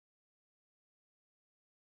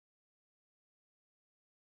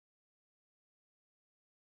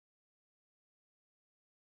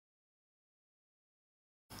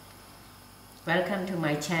Welcome to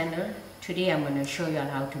my channel. Today I'm going to show you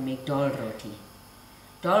how to make dhal roti.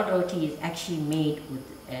 Dhal roti is actually made with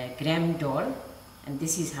gram dhal, and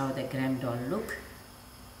this is how the gram dhal look.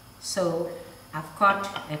 So I've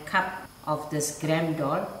got a cup of this gram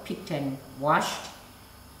dhal picked and washed,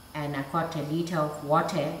 and I've got a liter of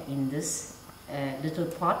water in this little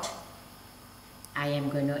pot. I am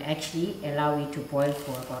going to actually allow it to boil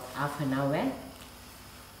for about half an hour.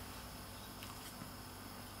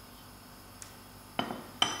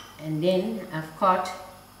 And then I've got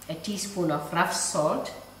a teaspoon of rough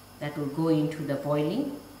salt that will go into the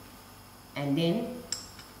boiling, and then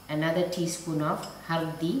another teaspoon of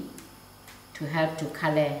hurdee to help to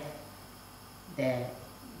color the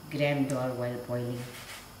gram dhal while boiling.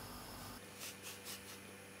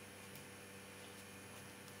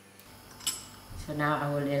 So now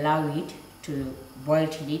I will allow it to boil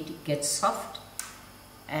till it gets soft.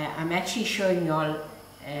 I'm actually showing you all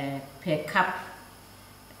per cup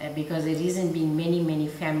because the reason being many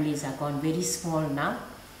families are gone very small now,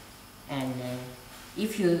 and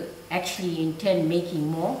if you actually intend making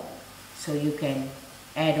more, so you can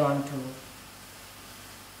add on to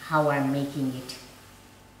how I'm making it,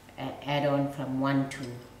 add on from 1 to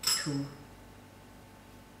 2.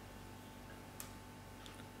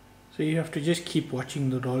 So you have to just keep watching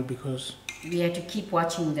the dhal, because we have to keep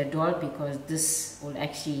watching the dhal because this will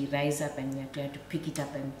actually rise up and we have to pick it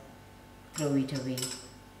up and throw it away.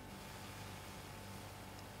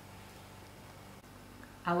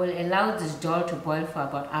 I will allow this dhal to boil for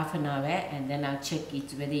about half an hour, and then I'll check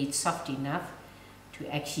it whether it's soft enough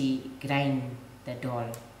to actually grind the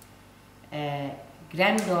dhal.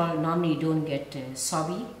 Gram dhal normally don't get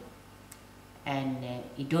soggy, and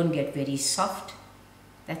it don't get very soft.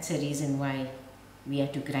 That's the reason why we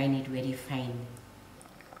have to grind it very fine.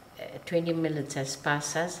 20 minutes has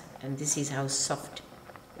passed us, and this is how soft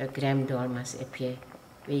your gram dhal must appear,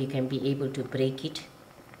 where you can be able to break it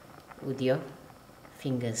with your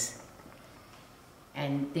fingers.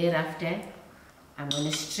 And thereafter I'm going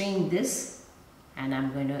to strain this, and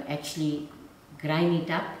I'm going to actually grind it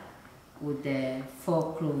up with the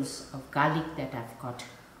 4 cloves of garlic that I've got.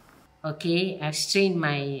 Okay, I've strained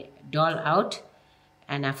my dhal out,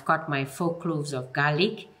 and I've got my 4 cloves of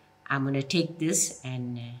garlic. I'm going to take this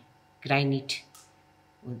and grind it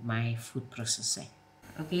with my food processor.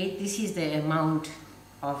 Okay, this is the amount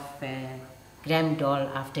of gram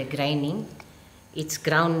dhal after grinding. It's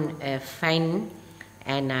ground fine,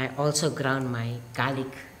 and I also ground my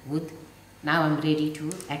garlic wood. Now I'm ready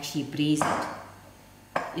to actually braise it.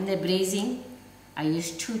 In the braising, I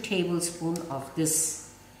use 2 tablespoons of this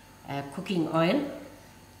cooking oil,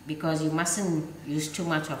 because you mustn't use too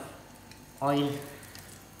much of oil.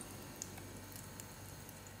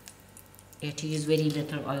 You have to use very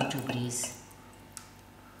little oil to braise.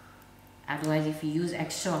 Otherwise, if you use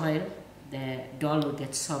extra oil, the dhal will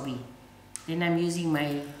get soggy. Then I'm using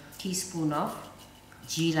my teaspoon of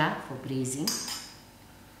jeera for braising.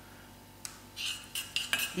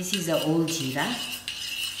 This is the old jeera,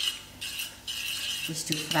 just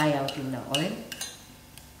to fry out in the oil.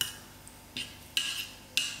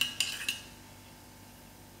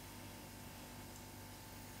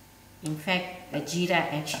 In fact, the jeera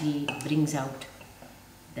actually brings out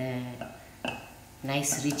the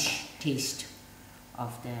nice rich taste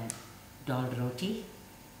of the dhal roti.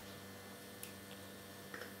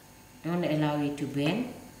 Don't allow it to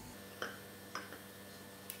burn.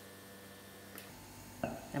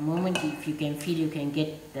 The moment if you can feel you can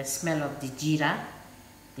get the smell of the jeera,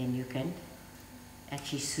 then you can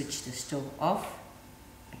actually switch the stove off,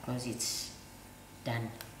 because it's done.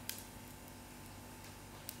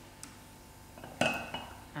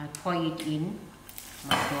 I'll pour it in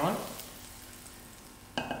my dhal,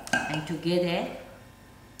 and together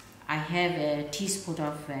I have a teaspoon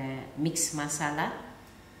of mixed masala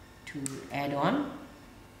to add on,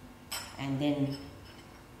 and then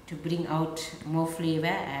to bring out more flavor,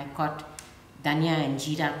 I got dhania and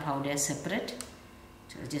jeera powder separate,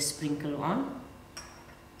 so just sprinkle on.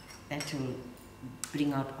 That will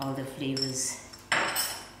bring out all the flavors.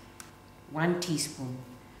 1 teaspoon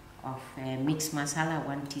of mixed masala,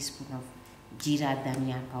 1 teaspoon of jeera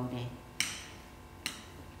dhania powder,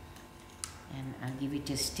 and I'll give it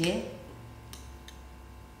a stir,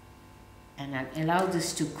 and I'll allow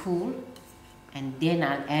this to cool, and then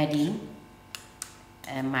I'll add in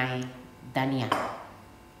my dhania.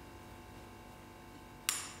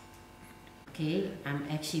 Okay, I'm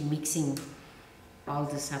actually mixing all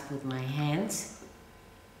this up with my hands.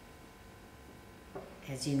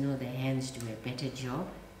 As you know, the hands do a better job.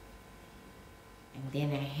 And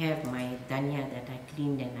then I have my dhania that I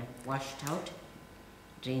cleaned and I washed out,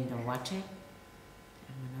 drained the water.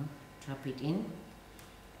 drop it in.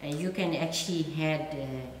 You can actually add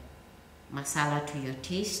masala to your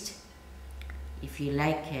taste. If you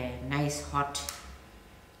like a nice hot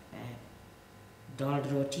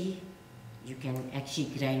dhal roti, you can actually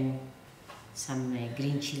grind some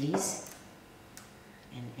green chilies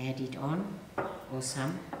and add it on, or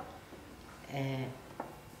some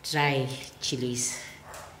dry chilies.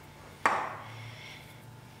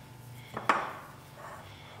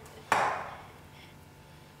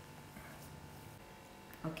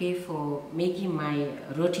 Okay, for making my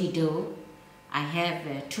roti dough, I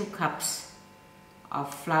have 2 cups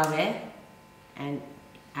of flour, and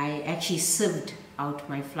I actually sieved out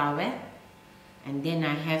my flour, and then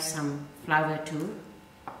I have some flour to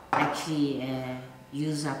actually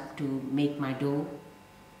use up to make my dough.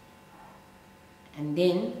 And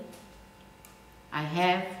then I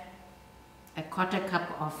have a 1/4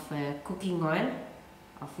 cup of cooking oil,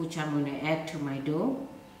 of which I'm going to add to my dough.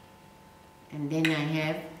 And then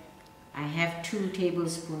I have 2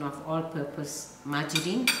 tablespoons of all-purpose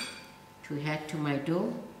margarine to add to my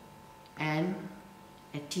dough, and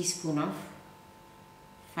a teaspoon of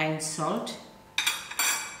fine salt,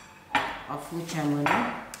 of which I'm going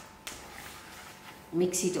to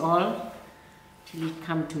mix it all till it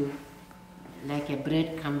come to like a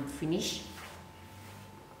breadcrumb finish.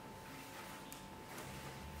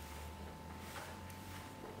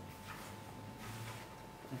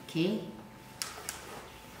 Okay.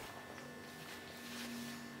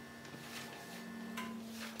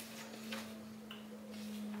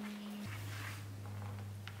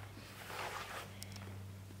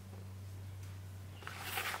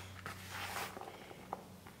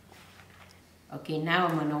 Okay, now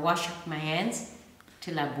I'm going to wash up my hands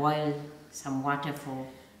till I boil some water for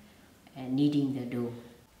kneading the dough.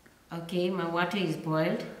 Okay, my water is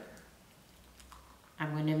boiled.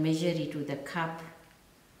 I'm going to measure it with a cup.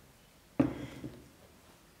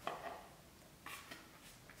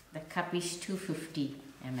 The cup is 250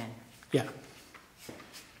 ml. Yeah.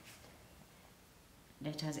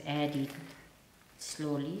 Let us add it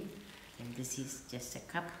slowly, and this is just a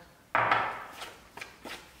cup.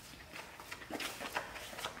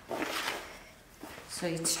 So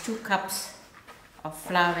it's 2 cups of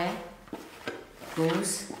flour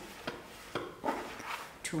goes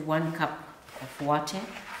to 1 cup of water.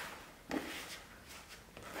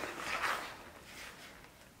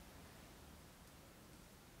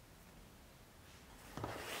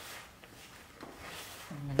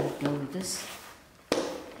 I'm going to do this.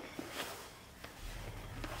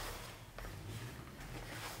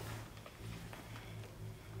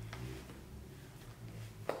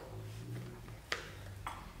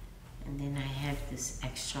 And then I have this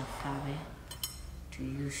extra flour to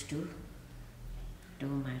use to do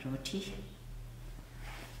my roti.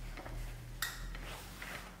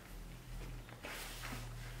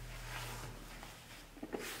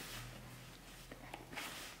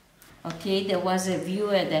 Okay, there was a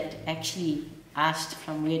viewer that actually asked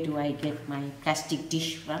from where do I get my plastic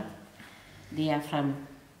dish from. They are from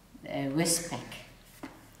Westpac.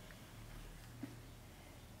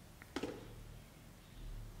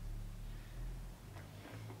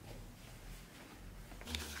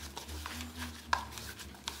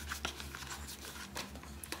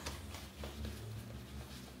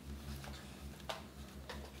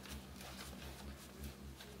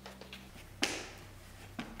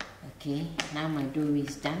 Okay, now my dough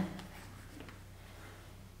is done.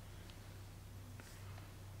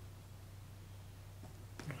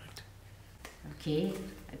 Right. Okay,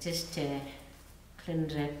 I just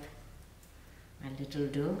clean wrap my little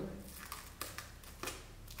dough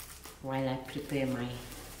while I prepare my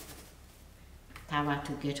tawa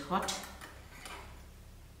to get hot.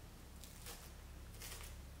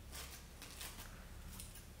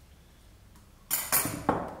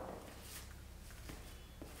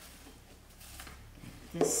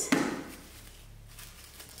 This,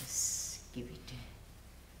 just give it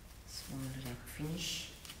a small wrap finish,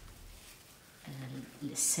 and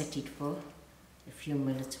I'll set it for a few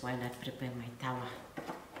minutes while I prepare my tawa.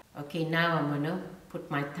 Okay, now I'm going to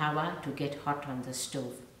put my tawa to get hot on the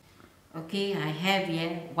stove. Okay, I have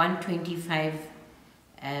here 125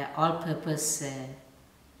 all-purpose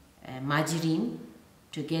margarine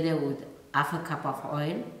together with half a cup of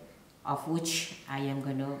oil, of which I am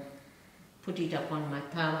going to put it upon my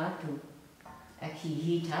tawa to actually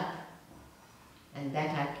heat up, and that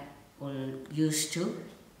I will use to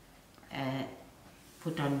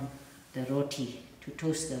put on the roti, to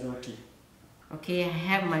toast the roti. Okay, I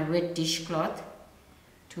have my wet dishcloth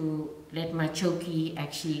to let my choki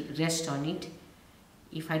actually rest on it.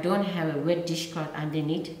 If I don't have a wet dishcloth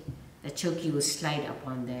underneath, the choki will slide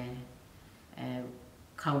upon the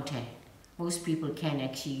counter. Most people can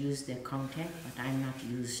actually use the counter, but I'm not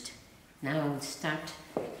used. Now I will start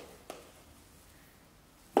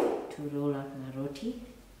to roll out my roti.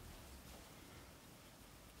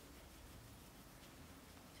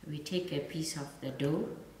 So we take a piece of the dough,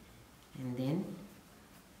 and then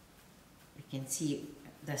you can see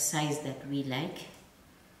the size that we like.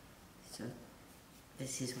 So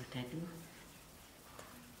this is what I do.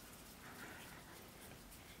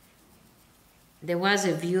 There was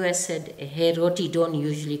a viewer said, hey, roti don't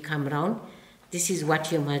usually come round. This is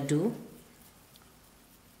what you must do.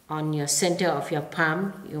 On your center of your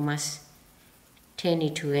palm, you must turn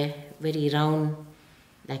it to a very round,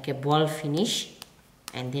 like a ball finish,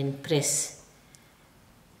 and then press.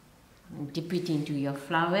 Dip it into your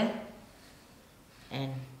flour,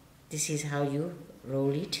 and this is how you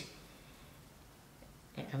roll it.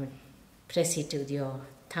 Press it with your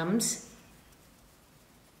thumbs.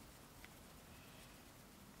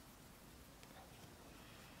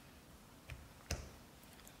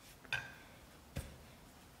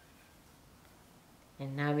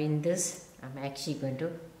 And now in this, I'm actually going to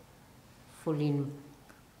fill in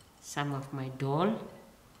some of my dal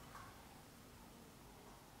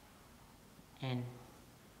and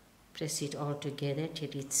press it all together till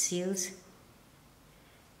it seals.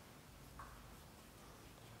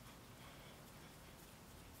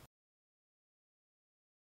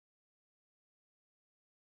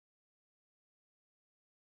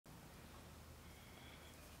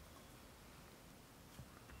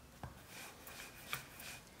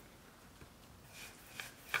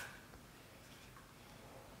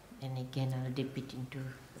 And again I'll dip it into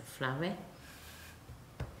the flour.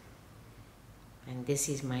 And this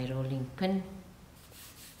is my rolling pin.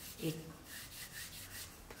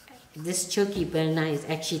 This choki belna is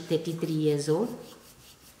actually 33 years old,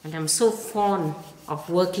 and I'm so fond of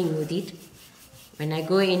working with it. When I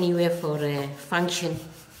go anywhere for a function,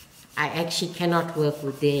 I actually cannot work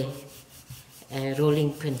with the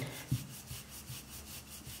rolling pin.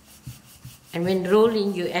 And when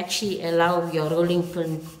rolling, you actually allow your rolling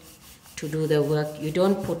pin to do the work. You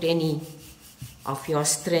don't put any of your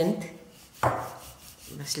strength.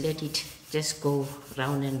 You must let it just go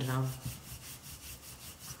round and round.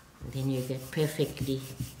 And then you get perfectly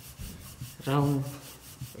round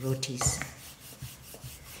rotis.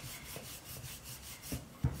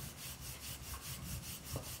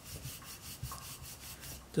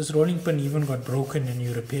 This rolling pin even got broken and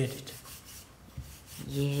you repaired it.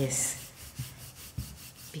 Yes,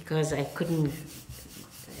 because I couldn't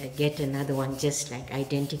get another one just like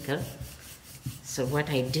identical. So what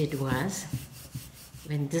I did was,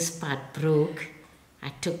 when this part broke, I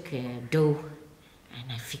took dough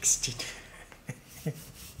and I fixed it.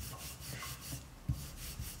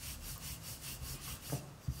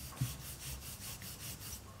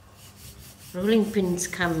 Rolling pins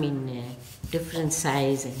come in different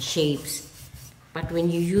size and shapes, but when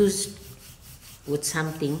you use with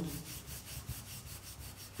something,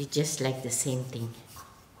 it's just like the same thing.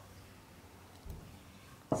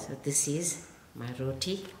 So this is my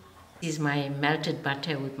roti. This is my melted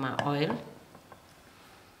butter with my oil.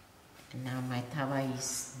 And now my tawa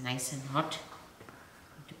is nice and hot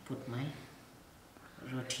to put my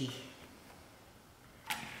roti.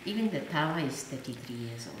 Even the tawa is 33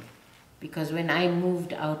 years old, because when I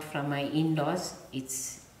moved out from my in-laws,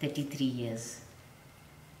 it's 33 years.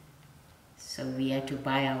 So we had to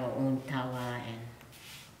buy our own tawa and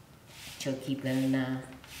choki belna,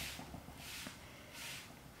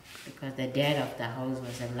 because the dad of the house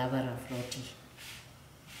was a lover of roti.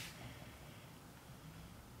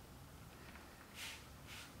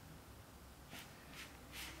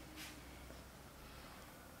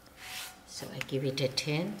 So I give it a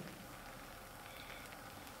turn.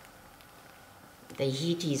 The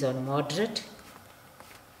heat is on moderate,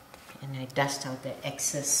 and I dust out the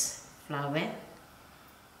excess flour.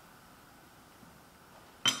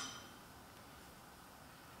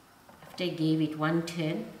 After I gave it one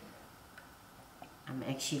turn, I'm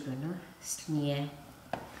actually going to smear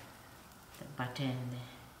the butter and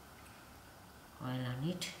the oil on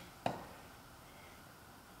it.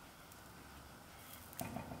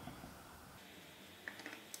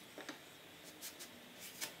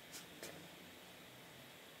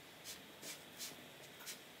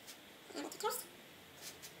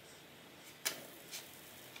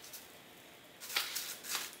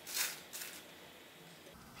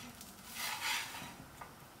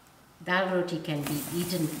 Dal roti can be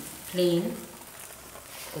eaten plain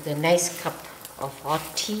with a nice cup of hot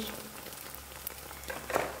tea.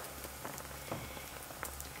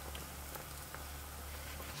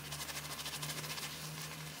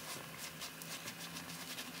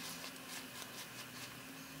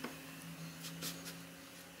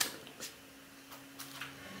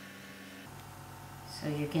 So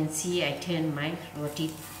you can see I turn my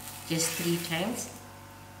roti just 3 times.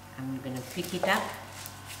 I'm going to pick it up,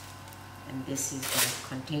 and this is the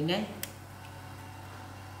container.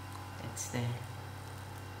 That's the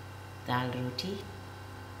dal roti.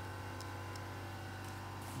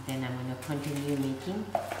 Then I'm going to continue making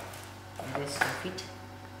the rest of it.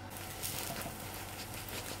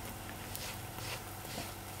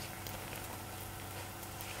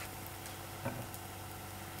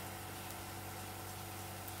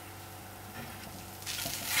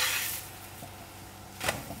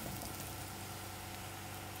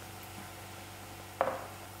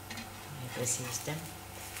 This is done.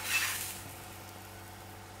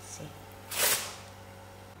 See.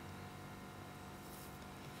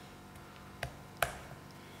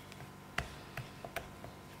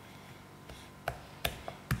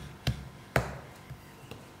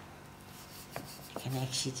 You can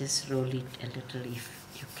actually just roll it a little if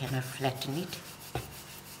you cannot flatten it,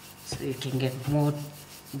 so you can get more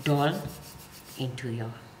dal into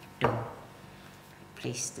your dough.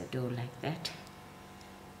 Place the dough like that.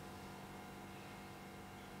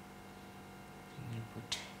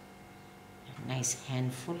 Put a nice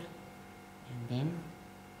handful, and then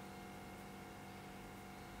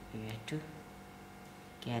you have to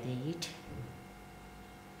gather it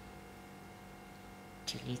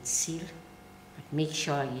till it's sealed, but make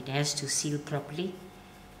sure it has to seal properly,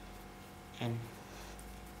 and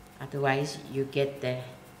otherwise you get the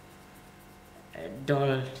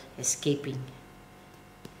dal escaping.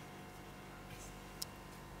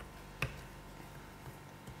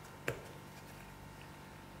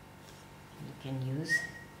 You can use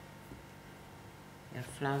your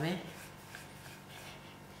flour.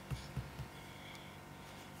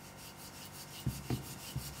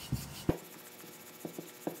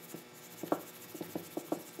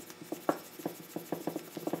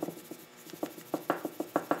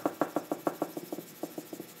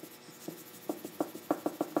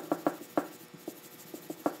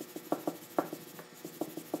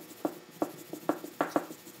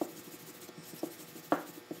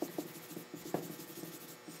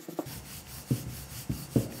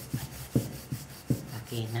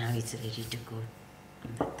 Okay, now it's ready to go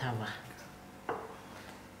on the tawa.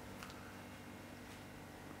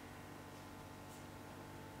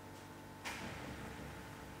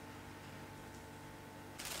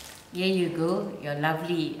 Here you go, your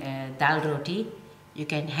lovely dal roti. You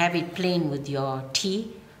can have it plain with your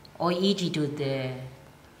tea or eat it with the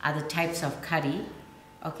other types of curry.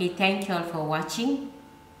 Okay, thank you all for watching.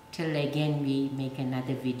 Till again we make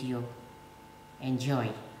another video. Enjoy.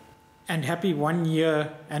 And happy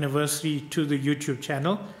 1-year anniversary to the YouTube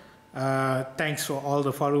channel. Thanks for all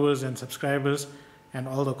the followers and subscribers and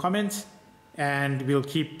all the comments. And we'll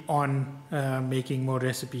keep on making more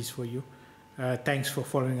recipes for you. Thanks for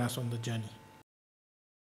following us on the journey.